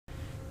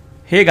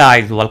Hey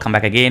guys, welcome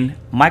back again.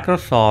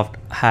 Microsoft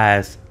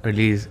has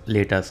released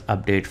latest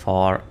update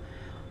for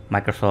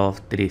Microsoft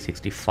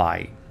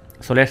 365.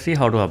 So let's see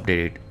how to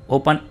update it.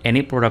 Open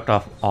any product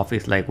of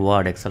Office like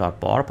Word, Excel or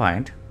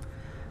PowerPoint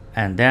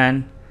and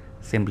then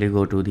simply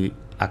go to the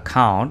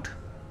account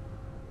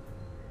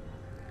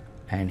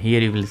and here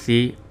you will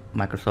see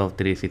Microsoft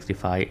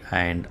 365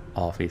 and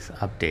Office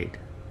update.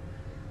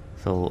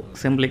 So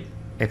simply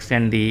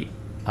extend the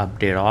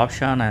update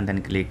option and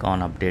then click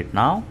on update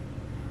now.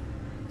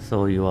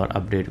 So your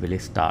update will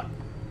start.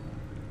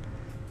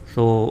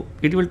 So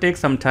it will take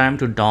some time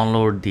to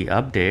download the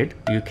update.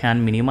 You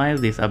can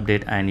minimize this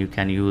update and you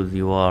can use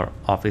your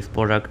Office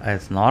product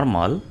as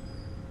normal.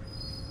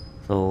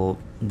 So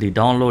the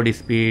download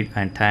speed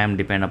and time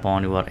depend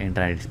upon your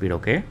internet speed.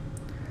 Okay,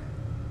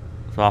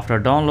 so after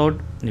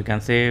download you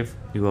can save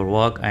your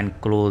work and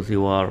close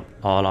your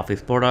all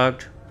Office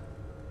product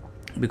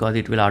because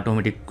it will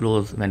automatically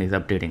close when it's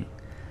updating.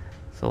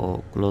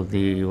 So close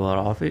your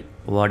Office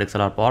Word,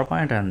 Excel or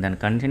PowerPoint and then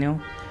continue,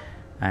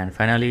 and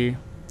finally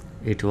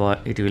it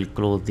will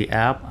close the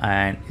app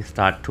and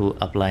start to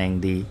applying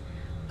the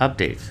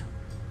updates.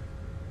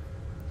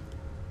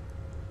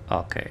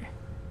 Okay,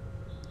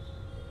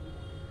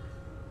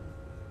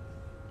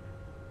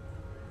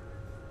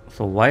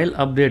 so while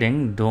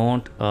updating,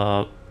 don't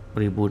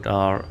reboot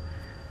or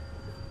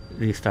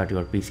restart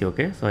your PC.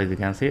 Okay, so as you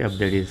can see,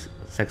 update is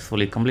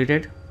successfully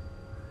completed.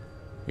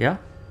 Yeah,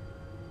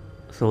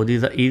 so this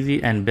is the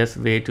easy and best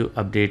way to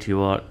update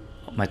your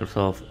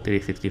Microsoft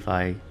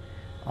 365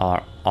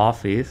 or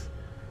Office.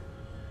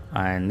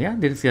 And yeah,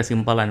 this is a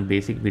simple and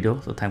basic video.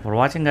 So thanks for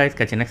watching guys.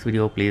 Catch you next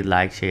video. Please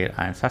like, share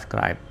and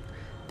subscribe.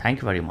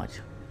 Thank you very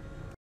much.